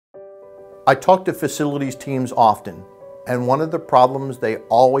I talk to facilities teams often, and one of the problems they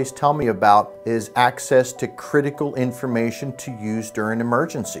always tell me about is access to critical information to use during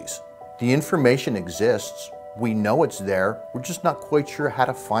emergencies. The information exists, we know it's there, we're just not quite sure how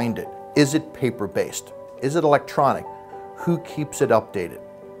to find it. Is it paper-based? Is it electronic? Who keeps it updated?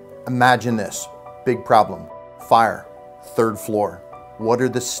 Imagine this, big problem, fire, 3rd floor. What are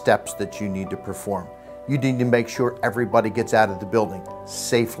the steps that you need to perform? You need to make sure everybody gets out of the building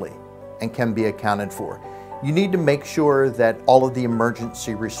safely and can be accounted for. You need to make sure that all of the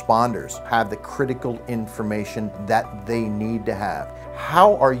emergency responders have the critical information that they need to have.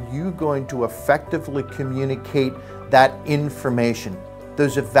 How are you going to effectively communicate that information,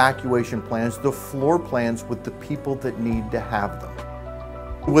 those evacuation plans, the floor plans with the people that need to have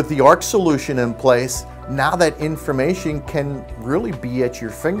them? With the ARC solution in place, now that information can really be at your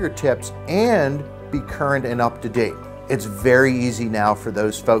fingertips and be current and up to date. It's very easy now for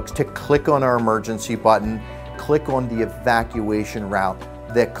those folks to click on our emergency button, click on the evacuation route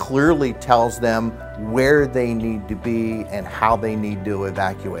that clearly tells them where they need to be and how they need to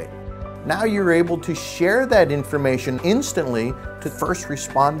evacuate. Now you're able to share that information instantly to first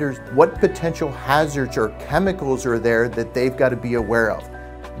responders, what potential hazards or chemicals are there that they've got to be aware of.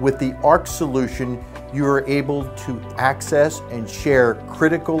 With the ARC solution, you are able to access and share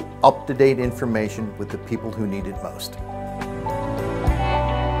critical, up-to-date information with the people who need it most.